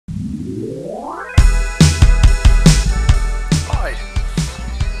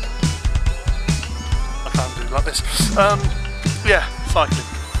Yeah, cycling.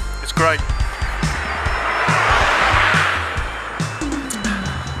 It's great.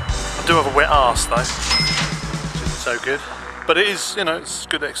 I do have a wet arse though, which isn't so good. But it is, you know, it's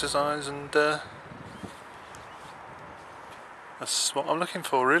good exercise, and that's what I'm looking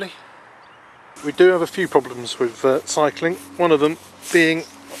for, really. We do have a few problems with cycling. One of them being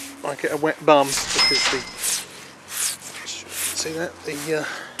I get a wet bum because see that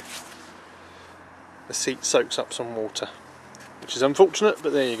the seat soaks up some water, which is unfortunate,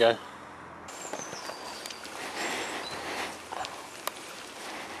 but there you go.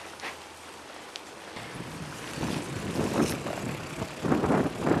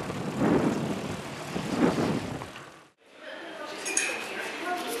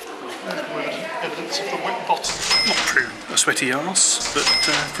 Evidence of the wet bottom, not through a sweaty arse, but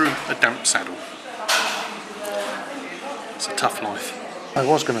through a damp saddle. It's a tough life. I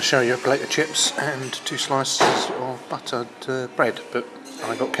was going to show you a plate of chips and 2 slices of buttered bread, but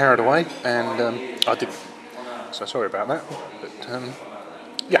I got carried away and I didn't. So sorry about that. But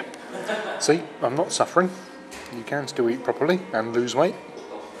yeah, see, I'm not suffering. You can still eat properly and lose weight.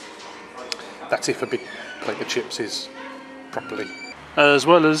 That's if a big plate of chips is properly. As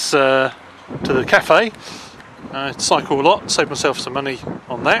well as to the cafe, I cycle a lot, save myself some money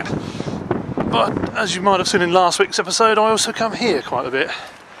on that. But as you might have seen in last week's episode, I also come here quite a bit.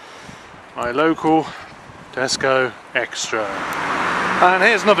 My local Tesco Extra. And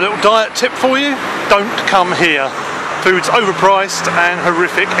here's another little diet tip for you. Don't come here. Food's overpriced and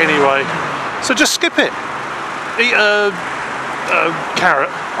horrific anyway. So just skip it. Eat a carrot,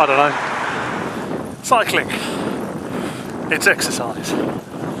 I don't know. Cycling. It's exercise.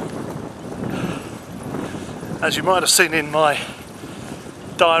 As you might have seen in my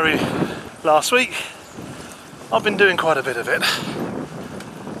diary last week, I've been doing quite a bit of it.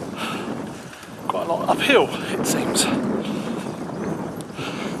 Quite a lot uphill, it seems.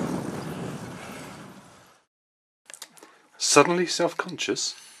 Suddenly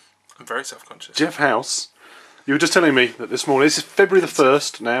self-conscious? I'm very self-conscious. Geoff House, you were just telling me that this morning, this is February the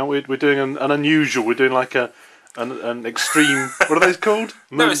 1st now, we're doing an unusual, we're doing like an extreme, what are those called?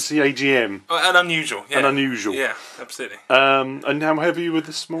 Emergency AGM. An unusual, yeah. An unusual. Yeah, absolutely. And how heavy you were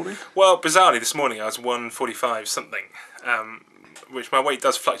this morning? Well, bizarrely this morning I was 145 something, which my weight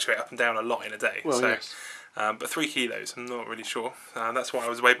does fluctuate up and down a lot in a day. Well, so, yes. But 3 kilos, I'm not really sure. That's why I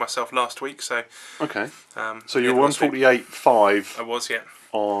was weighed myself last week. So. Okay. So you were 148.5. I was, yeah.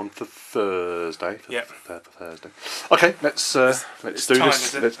 On Thursday. Yeah. For Thursday. Okay, let's do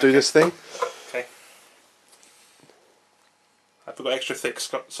this. Let's do this thing. Okay. I've got extra thick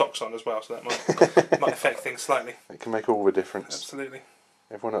socks on as well, so that might affect things slightly. It can make all the difference. Absolutely.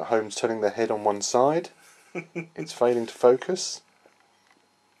 Everyone at home's turning their head on one side. It's failing to focus.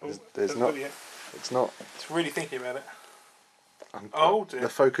 There's not. It's not. It's really thinking about it. Oh dear. The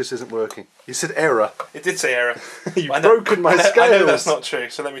focus isn't working. You said error. It did say error. You've broken my scales. I know that's not true,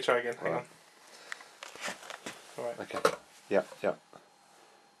 so let me try again. Hang on. Alright. Okay. Yeah.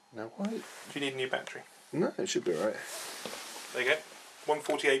 Now why? Do you need a new battery? No, it should be alright. There you go.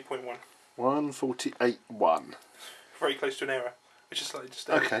 148.1. 148.1. Very close to an error, which is slightly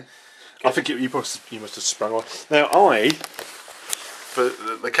disturbing. Okay. I think you must have sprung on. Now for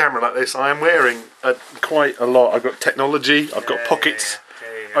the camera like this, I am wearing quite a lot. I've got technology, I've got pockets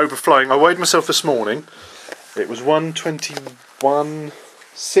overflowing. I weighed myself this morning. It was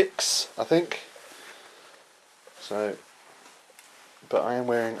 121.6, I think. So, but I am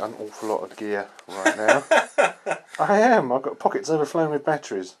wearing an awful lot of gear right now. I am. I've got pockets overflowing with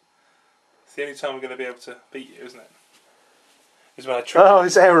batteries. It's the only time we're going to be able to beat you, isn't it? Is when I trick you.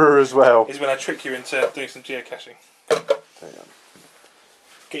 It's error as well. Is when I trick you into doing some geocaching.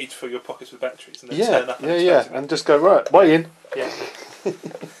 Get you to fill your pockets with batteries and then turn up and just go, right, weigh in. Yeah.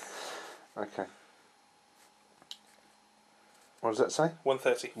 Okay. What does that say?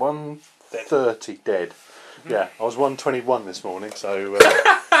 130. 130 dead. Mm-hmm. Yeah, I was 121 this morning, so...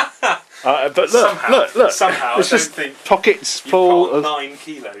 but look. Somehow, it's just pockets full of 9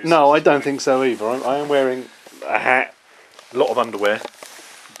 kilos. No, I don't think so either. I am wearing a hat, a lot of underwear.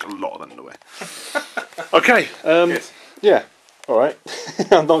 Okay. Yeah. All right.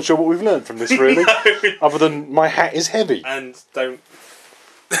 I'm not sure what we've learned from this really, other than my hat is heavy. And don't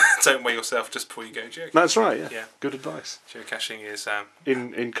weigh yourself just before you go geocaching. That's right. Yeah. Good advice. Geocaching is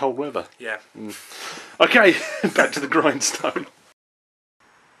in cold weather. Yeah. Okay. Back to the grindstone.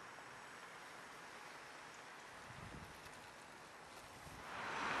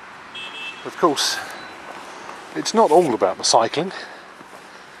 Of course, it's not all about the cycling.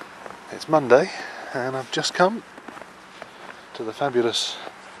 It's Monday, and I've just come to the fabulous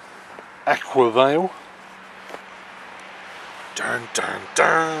Aqua Vale Dun, dun,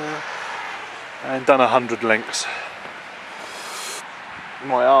 dun. And done 100 lengths.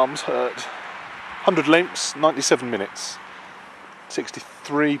 My arms hurt. 100 lengths, 97 minutes.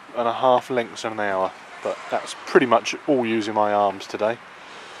 63.5 lengths an hour. But that's pretty much all using my arms today,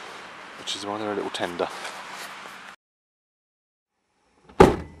 which is why they're a little tender.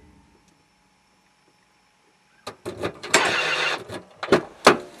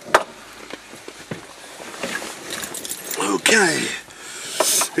 Okay,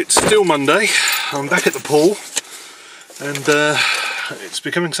 it's still Monday. I'm back at the pool, and it's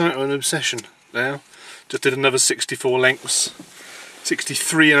becoming something of an obsession now. Just did another 64 lengths,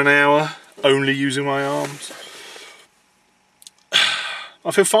 63 in an hour, only using my arms. I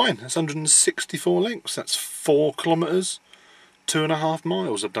feel fine. That's 164 lengths. That's 4 kilometres, 2.5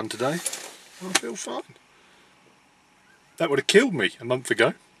 miles I've done today. I feel fine. That would have killed me a month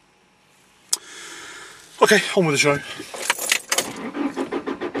ago. Okay, on with the show.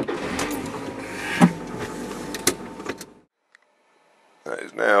 That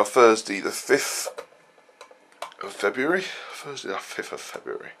is now Thursday the 5th of February. Thursday the 5th of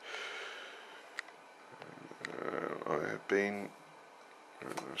February. I have been...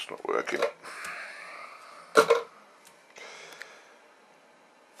 it's not working.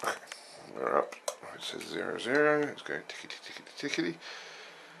 Okay, we're up. It says 0, 0. It's going tickety, tickety, tickety.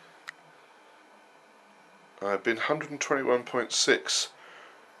 I've been 121.6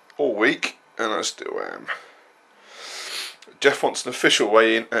 all week, and I still am. Geoff wants an official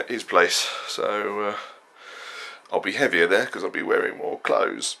weigh-in at his place, so I'll be heavier there because I'll be wearing more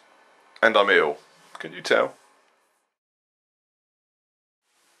clothes. And I'm ill. Can you tell?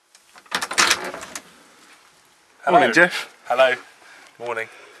 Hello. Morning, Geoff. Hello. Morning.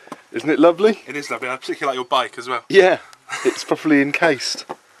 Isn't it lovely? It is lovely. I particularly like your bike as well. Yeah, it's properly encased.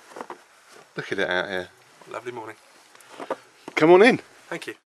 Look at it out here. Lovely morning. Come on in. Thank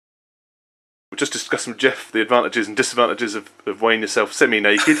you. We'll just discuss with Geoff the advantages and disadvantages of weighing yourself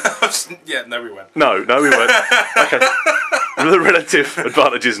semi-naked. Yeah, no, we won't. No, we won't. Okay. The relative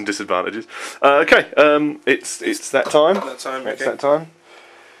advantages and disadvantages. Okay, it's that time. That time, It's okay. that time.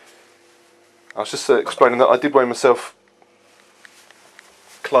 I was just explaining that I did weigh myself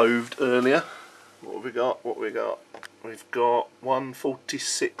clothed earlier. What have we got? What have we got? We've got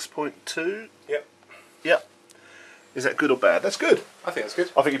 146.2. Yep. Yep. Is that good or bad? That's good. I think that's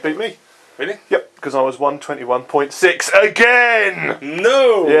good. I think you beat me. Really? Yep, because I was 121.6 again!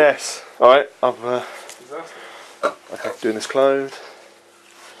 No! Yes. Alright, I've Disaster. okay, doing this clothed.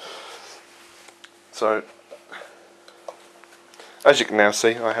 So, as you can now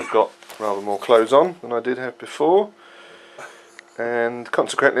see, I have got rather more clothes on than I did have before. And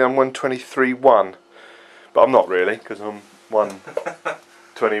consequently I'm 123.1. But I'm not really, because I'm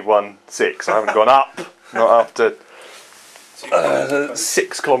 121.6. I haven't gone up, not after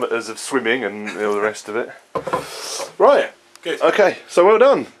 6 kilometres of swimming and all the rest of it. Right. Good. Okay, so well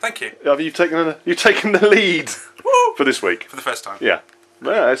done. Thank you. Have you taken the lead Woo! for this week? For the first time. Yeah.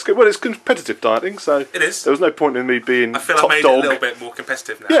 Yeah, it's good. Well, it's competitive dieting, so It is. there was no point in me being I feel top I made dog. it a little bit more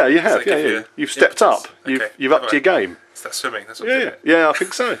competitive now. Yeah, you So have. I give Yeah, you you've stepped up. Okay. You've upped your game. It's that swimming. That's what Yeah, did yeah, it. yeah. I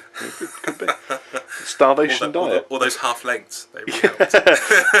think so. It could be starvation diet. All those half lengths. They really helped.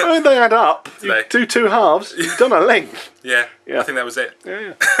 I mean, they add up. You They- do 2 halves. You've done a length. Yeah, Yeah. I think that was it. Yeah,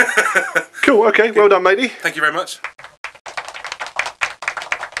 yeah. Cool. Okay. Well done, matey. Thank you very much.